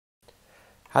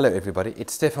Hello everybody,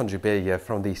 it's Stefan Joubert here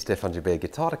from the Stefan Joubert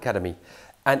Guitar Academy,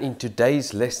 and in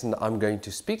today's lesson I'm going to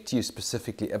speak to you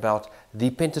specifically about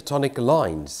the pentatonic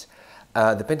lines.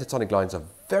 The pentatonic lines are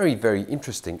very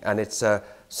interesting, and it's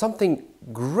something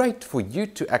great for you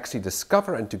to actually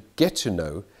discover and to get to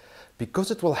know, because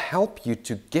it will help you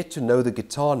to get to know the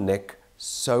guitar neck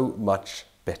so much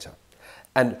better.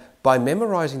 And by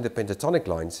memorizing the pentatonic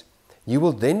lines, you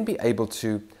will then be able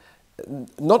to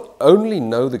not only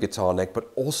know the guitar neck,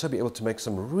 but also be able to make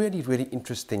some really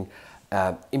interesting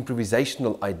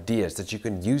improvisational ideas that you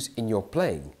can use in your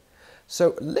playing.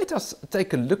 So let us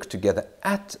take a look together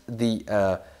at the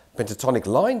pentatonic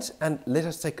lines, and let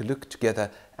us take a look together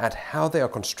at how they are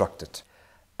constructed.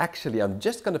 Actually, I'm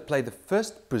just going to play the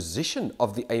first position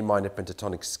of the A minor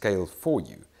pentatonic scale for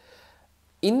you.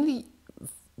 In the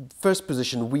first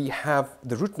position, we have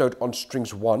the root note on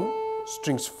strings 1,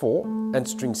 strings 4 and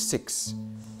string 6,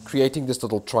 creating this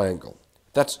little triangle.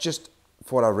 That's just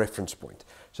for our reference point.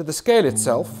 So the scale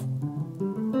itself,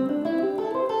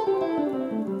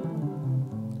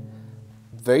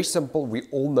 very simple. We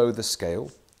all know the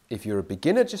scale. If you're a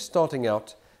beginner just starting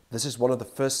out, this is one of the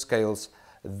first scales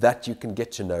that you can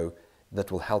get to know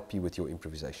that will help you with your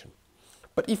improvisation.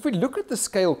 But if we look at the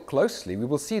scale closely, we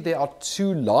will see there are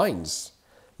two lines.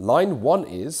 Line 1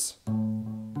 is,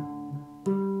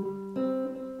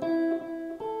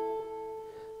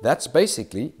 that's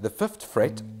basically the 5th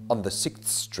fret on the 6th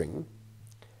string,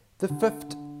 the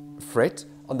 5th fret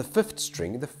on the 5th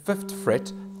string, the 5th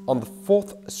fret on the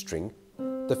 4th string,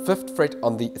 the 5th fret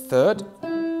on the 3rd,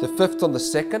 the 5th on the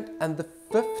 2nd, and the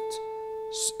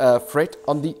 5th fret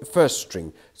on the 1st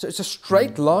string. So it's a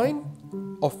straight line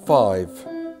of 5.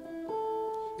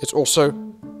 It's also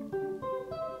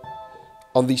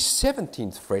on the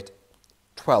 17th fret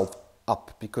 12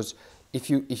 up, because if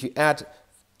you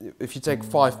take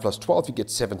 5 plus 12, you get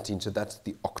 17, so that's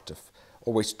the octave.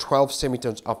 Always 12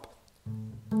 semitones up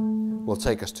will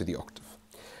take us to the octave.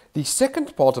 The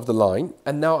second part of the line,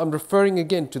 and now I'm referring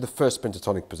again to the first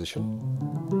pentatonic position,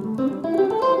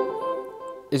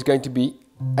 is going to be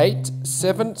 8,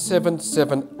 7, 7,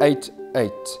 7, 8,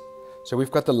 8. So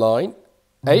we've got the line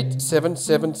 8, 7,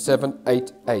 7, 7,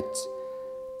 8, 8.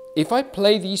 If I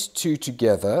play these two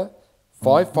together,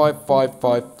 5, 5, 5,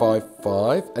 5, 5,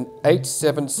 5, and 8,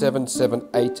 7, 7, 7,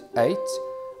 8, 8,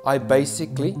 I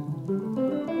basically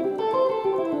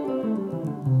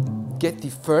get the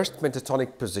first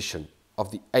pentatonic position of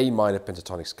the A minor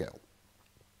pentatonic scale.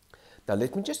 Now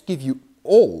let me just give you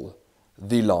all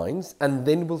the lines, and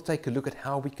then we'll take a look at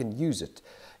how we can use it.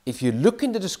 If you look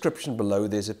in the description below,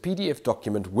 there's a PDF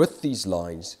document with these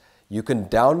lines. You can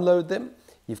download them.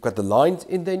 You've got the lines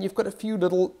in there, and you've got a few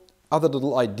other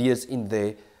little ideas in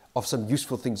there of some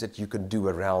useful things that you can do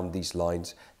around these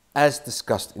lines, as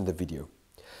discussed in the video.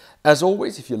 As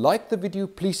always, if you like the video,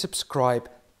 please subscribe,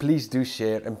 please do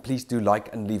share, and please do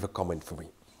like and leave a comment for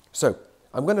me. So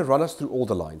I'm going to run us through all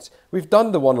the lines. We've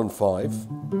done the one on 5.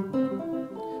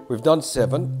 We've done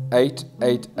 7, 8,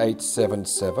 8, 8, 7,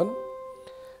 7.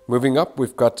 Moving up,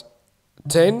 we've got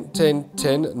 10, 10,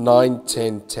 10, 9,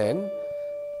 10, 10.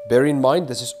 Bear in mind,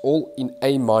 this is all in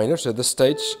A minor, so this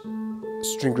stage,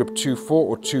 string group 2, 4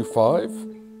 or 2, 5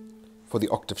 for the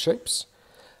octave shapes.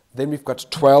 Then we've got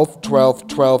 12, 12,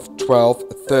 12, 12,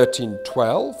 13,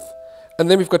 12.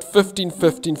 And then we've got 15,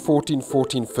 15, 14,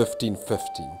 14, 15,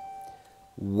 15.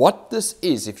 What this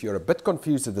is, if you're a bit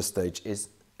confused at this stage, is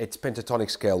it's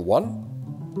pentatonic scale 1,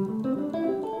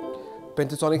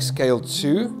 pentatonic scale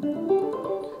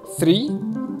 2, 3,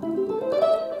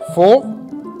 4,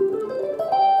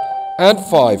 and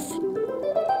 5.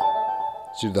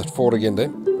 Let's do that 4 again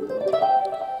there.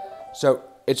 So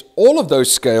it's all of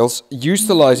those scales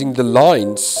utilizing the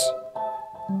lines,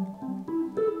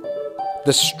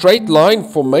 the straight line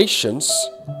formations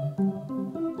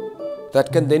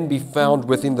that can then be found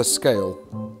within the scale.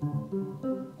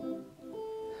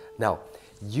 Now,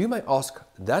 you may ask,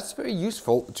 that's very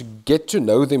useful to get to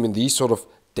know them in these sort of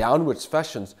downwards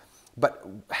fashions, but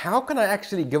how can I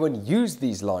actually go and use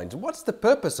these lines? What's the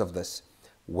purpose of this?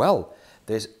 Well,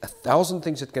 there's 1,000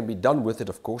 things that can be done with it,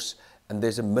 of course, and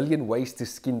there's a million ways to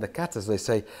skin the cat, as they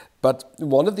say. But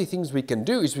one of the things we can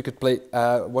do is we could play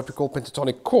what we call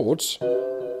pentatonic chords.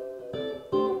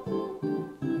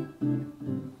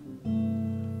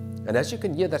 And as you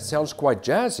can hear, that sounds quite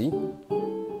jazzy.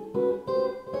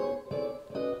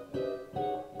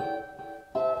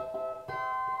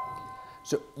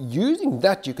 So using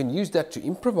that, you can use that to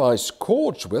improvise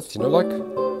chords with, you know, like...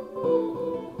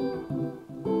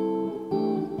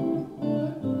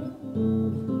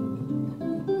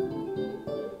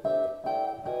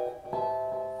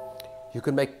 you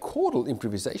can make chordal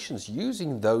improvisations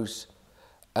using those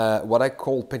what I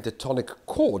call pentatonic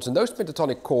chords. And those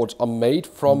pentatonic chords are made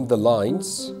from the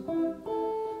lines.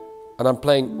 And I'm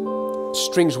playing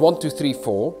strings 1, 2, 3,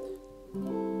 4.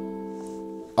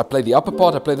 I play the upper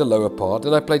part, I play the lower part.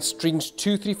 Then I played strings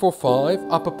 2, 3, 4, 5,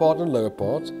 upper part and lower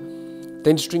part.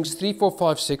 Then strings 3, 4,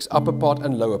 5, 6, upper part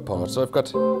and lower part. So I've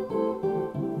got...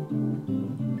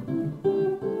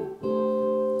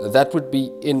 that would be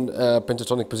in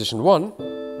pentatonic position 1.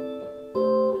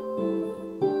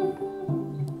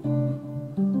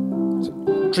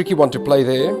 Tricky one to play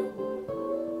there.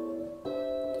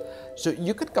 So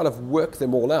you can kind of work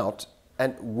them all out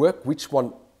and work which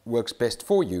one works best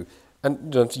for you. And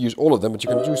you don't have to use all of them, but you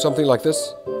can do something like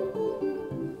this.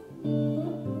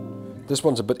 This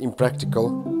one's a bit impractical.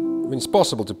 I mean, it's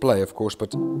possible to play, of course,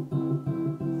 but a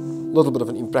little bit of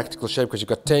an impractical shape because you've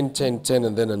got 10, 10, 10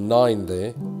 and then a 9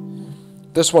 there.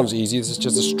 This one's easy. This is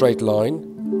just a straight line.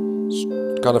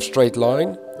 Kind of straight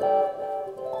line.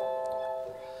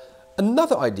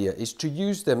 Another idea is to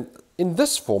use them in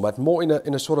this format, more in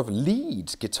a sort of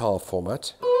lead guitar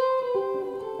format.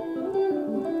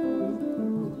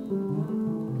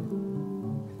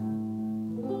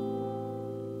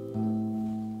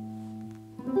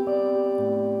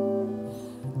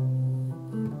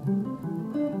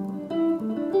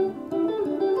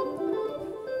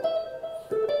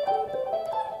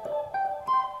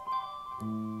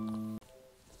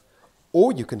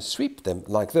 Or you can sweep them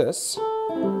like this.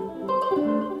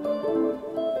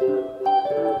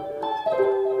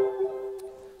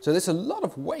 So there's a lot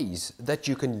of ways that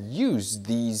you can use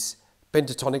these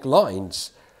pentatonic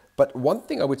lines. But one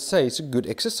thing I would say is a good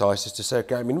exercise is to say,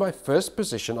 okay, I'm in my first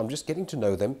position, I'm just getting to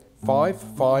know them. 5,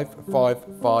 5, 5,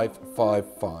 5,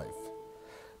 5, 5.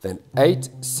 Then 8,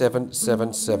 7,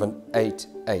 7, 7, 8,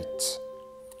 8.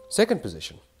 Second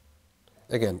position.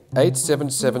 Again, 8, 7,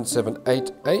 7, 7,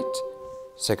 8, 8.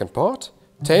 Second part.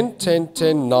 10, 10,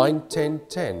 10, 9, 10,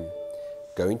 10.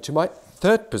 Going to my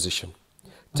third position.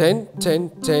 10, 10,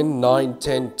 10, 9,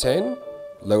 10, 10.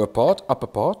 Lower part, upper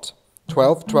part.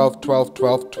 12, 12, 12,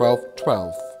 12, 12,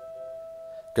 12.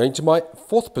 Going to my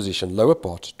fourth position, lower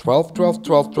part. 12, 12,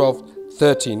 12, 12,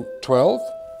 13, 12.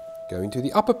 Going to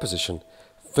the upper position.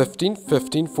 15,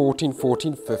 15, 14,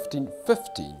 14, 15,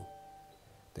 15.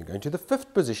 Then going to the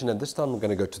fifth position, and this time I'm going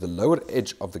to go to the lower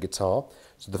edge of the guitar.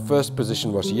 So the first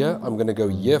position was here. I'm going to go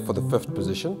here for the fifth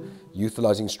position,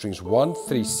 utilizing strings 1,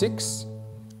 3, 6.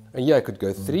 And here I could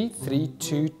go 3, 3,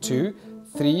 2, 2,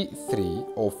 3, 3,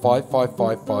 or 5, 5,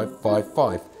 5, 5, 5,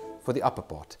 5 for the upper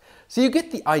part. So you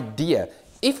get the idea.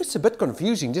 If it's a bit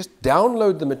confusing, just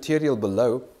download the material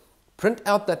below, print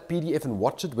out that PDF and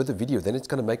watch it with a video. Then it's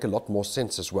going to make a lot more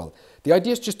sense as well. The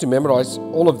idea is just to memorize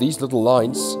all of these little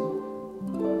lines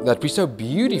that we so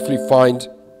beautifully find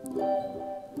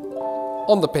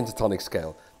on the pentatonic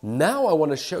scale. Now I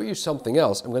want to show you something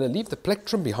else. I'm going to leave the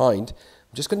plectrum behind.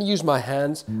 I'm just going to use my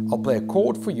hands. I'll play a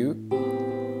chord for you.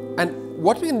 And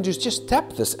what we're going to do is just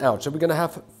tap this out. So we're going to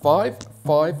have 5,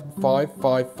 5, 5,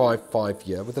 5, 5, 5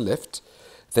 here with the left.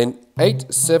 Then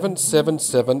 8, 7, 7,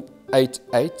 7, 8,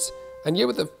 8. And here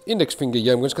with the index finger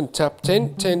here, I'm just going to tap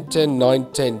 10, 10, 10,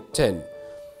 9, 10, 10.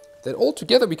 Then all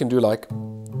together we can do like...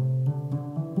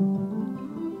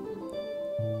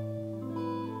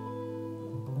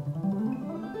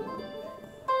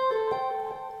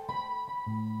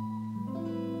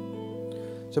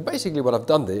 So basically what I've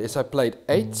done there is I played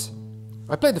 8,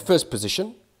 I played the first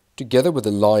position together with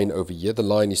the line over here. The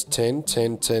line is 10,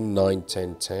 10, 10, 9,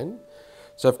 10, 10.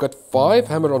 So I've got 5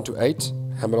 hammered onto 8,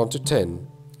 hammered onto 10.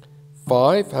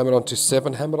 5 hammered onto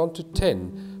 7, hammered onto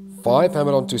 10. 5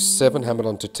 hammered onto 7, hammered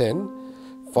onto 10.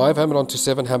 5 hammered onto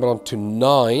 7, hammered onto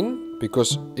 9,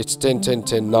 because it's 10, 10,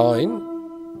 10, 9.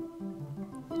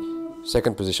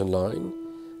 Second position line.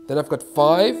 Then I've got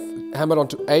 5 hammered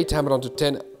onto 8, hammered onto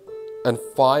 10, and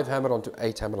 5 hammered onto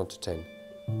 8, hammered onto 10.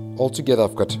 Altogether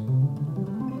I've got...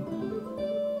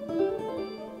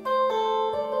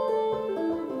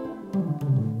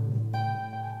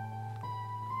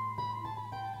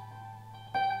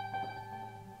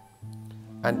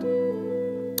 And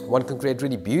one can create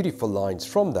really beautiful lines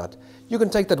from that. You can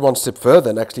take that one step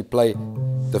further and actually play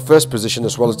the first position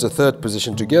as well as the third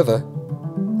position together.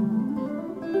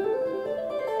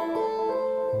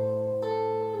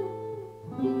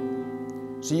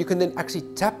 So you can then actually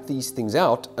tap these things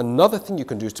out. Another thing you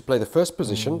can do is to play the first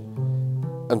position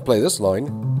and play this line.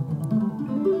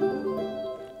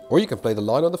 Or you can play the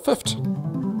line on the fifth.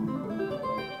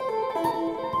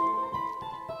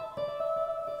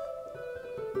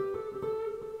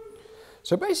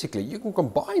 So basically you can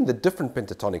combine the different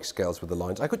pentatonic scales with the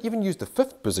lines. I could even use the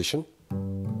fifth position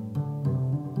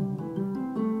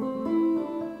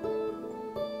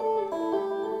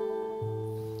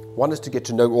One is to get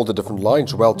to know all the different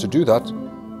lines well to do that.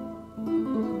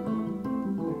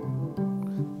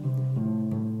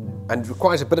 And it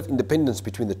requires a bit of independence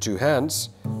between the two hands.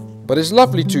 But it's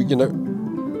lovely to, you know,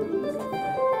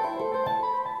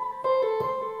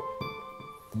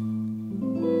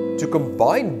 to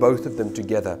combine both of them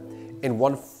together in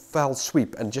one fell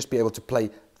sweep and just be able to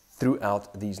play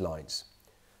throughout these lines.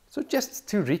 So just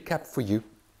to recap for you,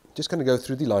 just going to go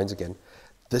through the lines again.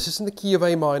 This is in the key of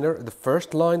A minor. The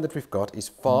first line that we've got is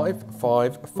 5,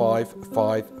 5, 5,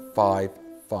 5, 5,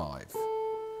 5.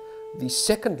 The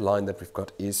second line that we've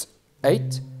got is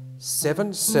 8,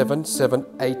 7, 7, 7,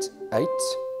 8, 8.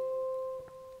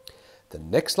 The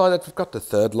next line that we've got, the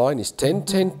third line, is 10,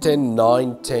 10, 10,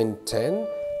 9, 10, 10.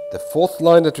 The fourth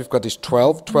line that we've got is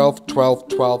 12, 12, 12,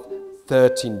 12,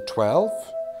 13, 12.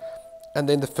 And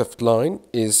then the fifth line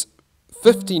is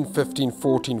 15, 15,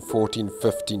 14, 14,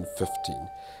 15, 15.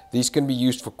 These can be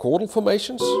used for chordal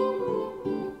formations.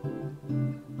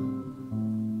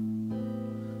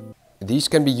 These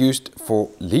can be used for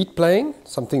lead playing,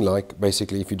 something like,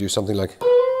 basically, if you do something like.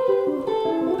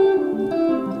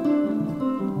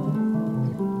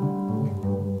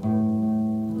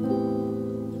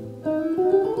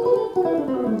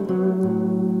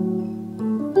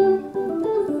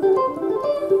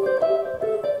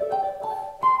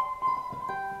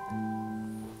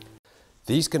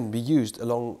 These can be used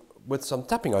along with some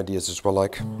tapping ideas as well,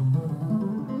 like.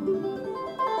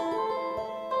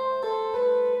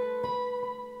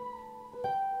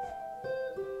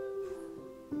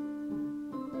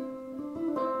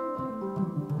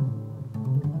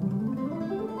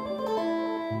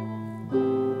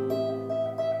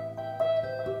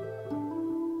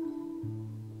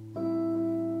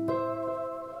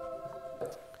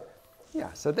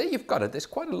 Yeah, so there you've got it. There's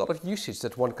quite a lot of usage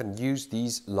that one can use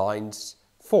these lines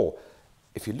for.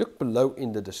 If you look below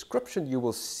in the description, you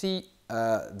will see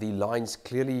the lines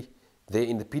clearly there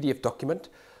in the PDF document.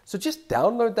 So just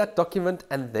download that document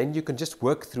and then you can just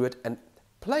work through it and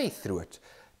play through it.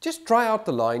 Just try out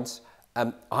the lines.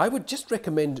 I would just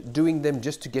recommend doing them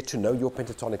just to get to know your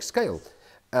pentatonic scale,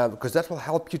 because that will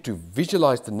help you to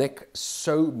visualize the neck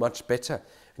so much better.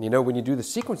 And you know, when you do the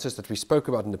sequences that we spoke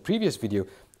about in the previous video,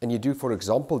 and you do, for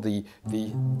example, the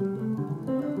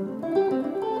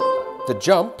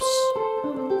jumps,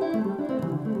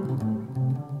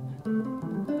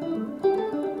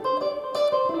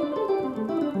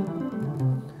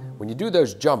 when you do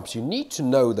those jumps, you need to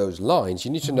know those lines.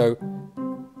 You need to know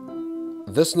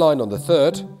this line on the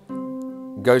third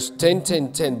goes 10,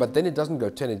 10, 10, but then it doesn't go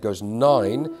 10, it goes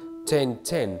 9, 10,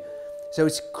 10. So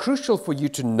it's crucial for you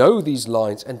to know these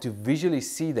lines and to visually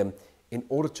see them in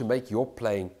order to make your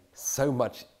playing so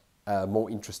much more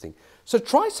interesting. So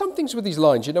try some things with these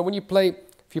lines. You know, when you play,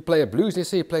 if you play a blues, let's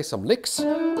say you play some licks.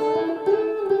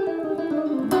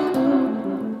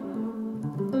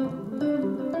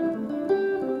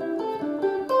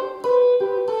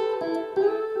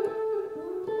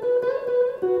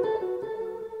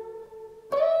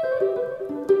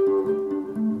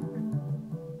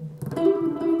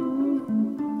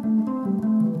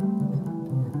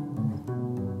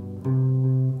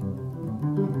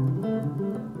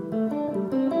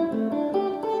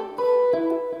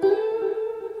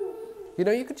 You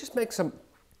know, you can just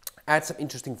add some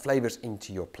interesting flavors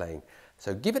into your playing.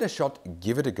 So give it a shot,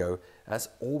 give it a go. As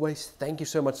always, thank you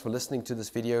so much for listening to this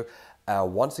video.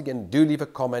 Once again, do leave a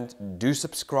comment, do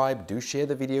subscribe, do share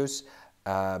the videos.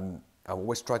 I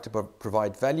always try to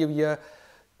provide value here.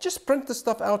 Just print the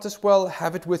stuff out as well,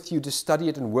 have it with you to study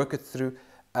it and work it through.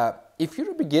 If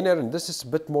you're a beginner and this is a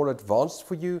bit more advanced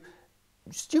for you,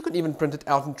 you can even print it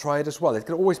out and try it as well. It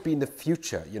can always be in the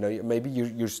future. You know, maybe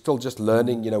you're still just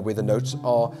learning, you know, where the notes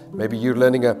are. Maybe you're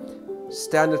learning a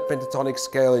standard pentatonic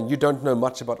scale and you don't know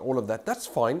much about all of that. That's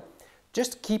fine.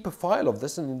 Just keep a file of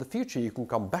this, and in the future you can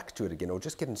come back to it again or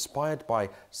just get inspired by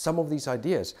some of these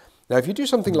ideas. Now, if you do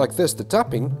something like this, the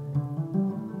tapping,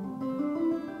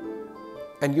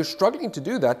 and you're struggling to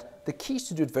do that, the key is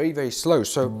to do it very, very slow.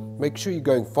 So make sure you're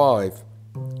going 5,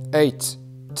 8,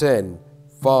 10,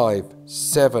 5,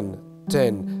 7,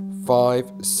 10,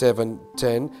 5, 7,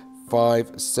 10,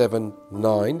 5, 7,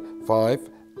 9, 5,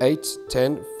 8,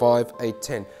 10, 5, 8,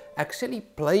 10. Actually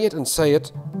play it and say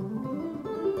it.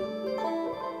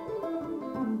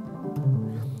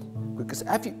 Because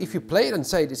if you play it and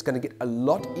say it, it's going to get a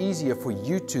lot easier for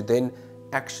you to then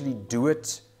actually do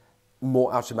it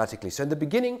more automatically. So in the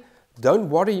beginning, don't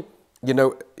worry, you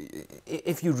know,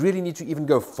 if you really need to even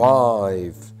go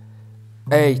 5,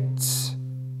 8,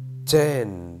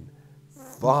 10,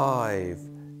 5,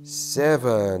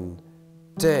 7,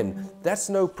 10. That's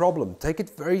no problem. Take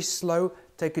it very slow.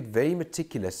 take it very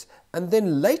meticulous, and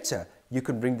then later you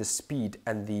can bring the speed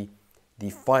and the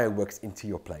fireworks into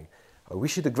your playing. I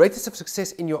wish you the greatest of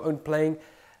success in your own playing.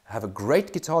 Have a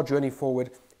great guitar journey forward.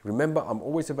 Remember, I'm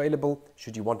always available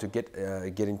should you want to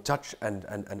get in touch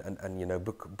and you know,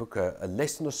 book a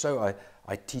lesson or so.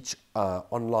 I teach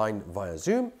online via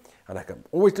Zoom, and I'm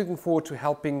always looking forward to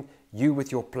helping you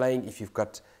with your playing. If you've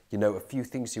got, you know, a few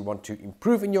things you want to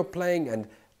improve in your playing and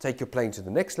take your playing to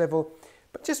the next level.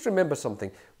 But just remember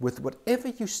something, with whatever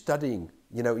you're studying,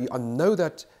 you know, I know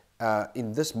that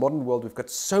in this modern world we've got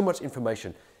so much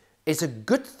information. It's a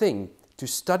good thing to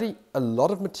study a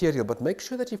lot of material, but make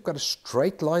sure that you've got a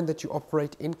straight line that you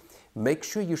operate in. Make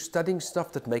sure you're studying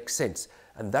stuff that makes sense.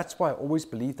 And that's why I always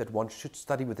believe that one should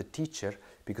study with a teacher,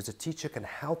 because a teacher can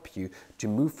help you to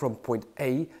move from point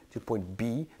A to point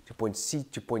B to point C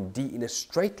to point D in a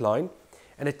straight line.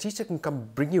 And a teacher can come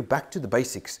bring you back to the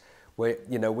basics, where,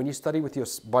 you know, when you study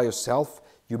by yourself,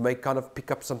 you may kind of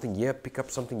pick up something here, pick up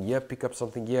something here, pick up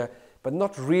something here, but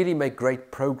not really make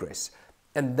great progress.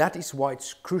 And that is why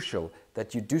it's crucial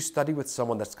that you do study with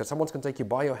someone, someone's going to take you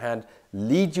by your hand,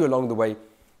 lead you along the way.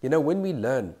 You know, when we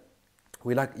learn,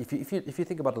 if you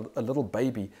think about a little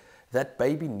baby, that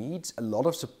baby needs a lot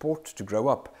of support to grow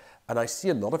up. And I see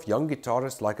a lot of young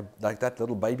guitarists like that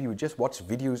little baby who just watch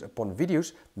videos upon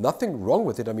videos. Nothing wrong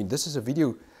with it. I mean, this is a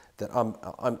video that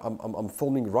I'm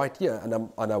filming right here,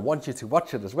 and I want you to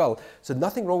watch it as well. So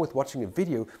nothing wrong with watching a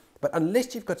video. But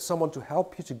unless you've got someone to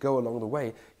help you to go along the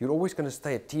way, you're always going to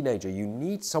stay a teenager. You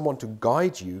need someone to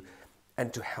guide you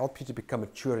and to help you to become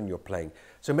mature in your playing.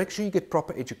 So make sure you get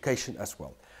proper education as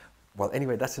well. Well,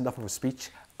 anyway, that's enough of a speech.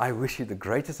 I wish you the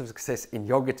greatest of success in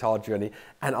your guitar journey,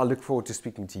 and I look forward to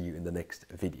speaking to you in the next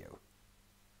video.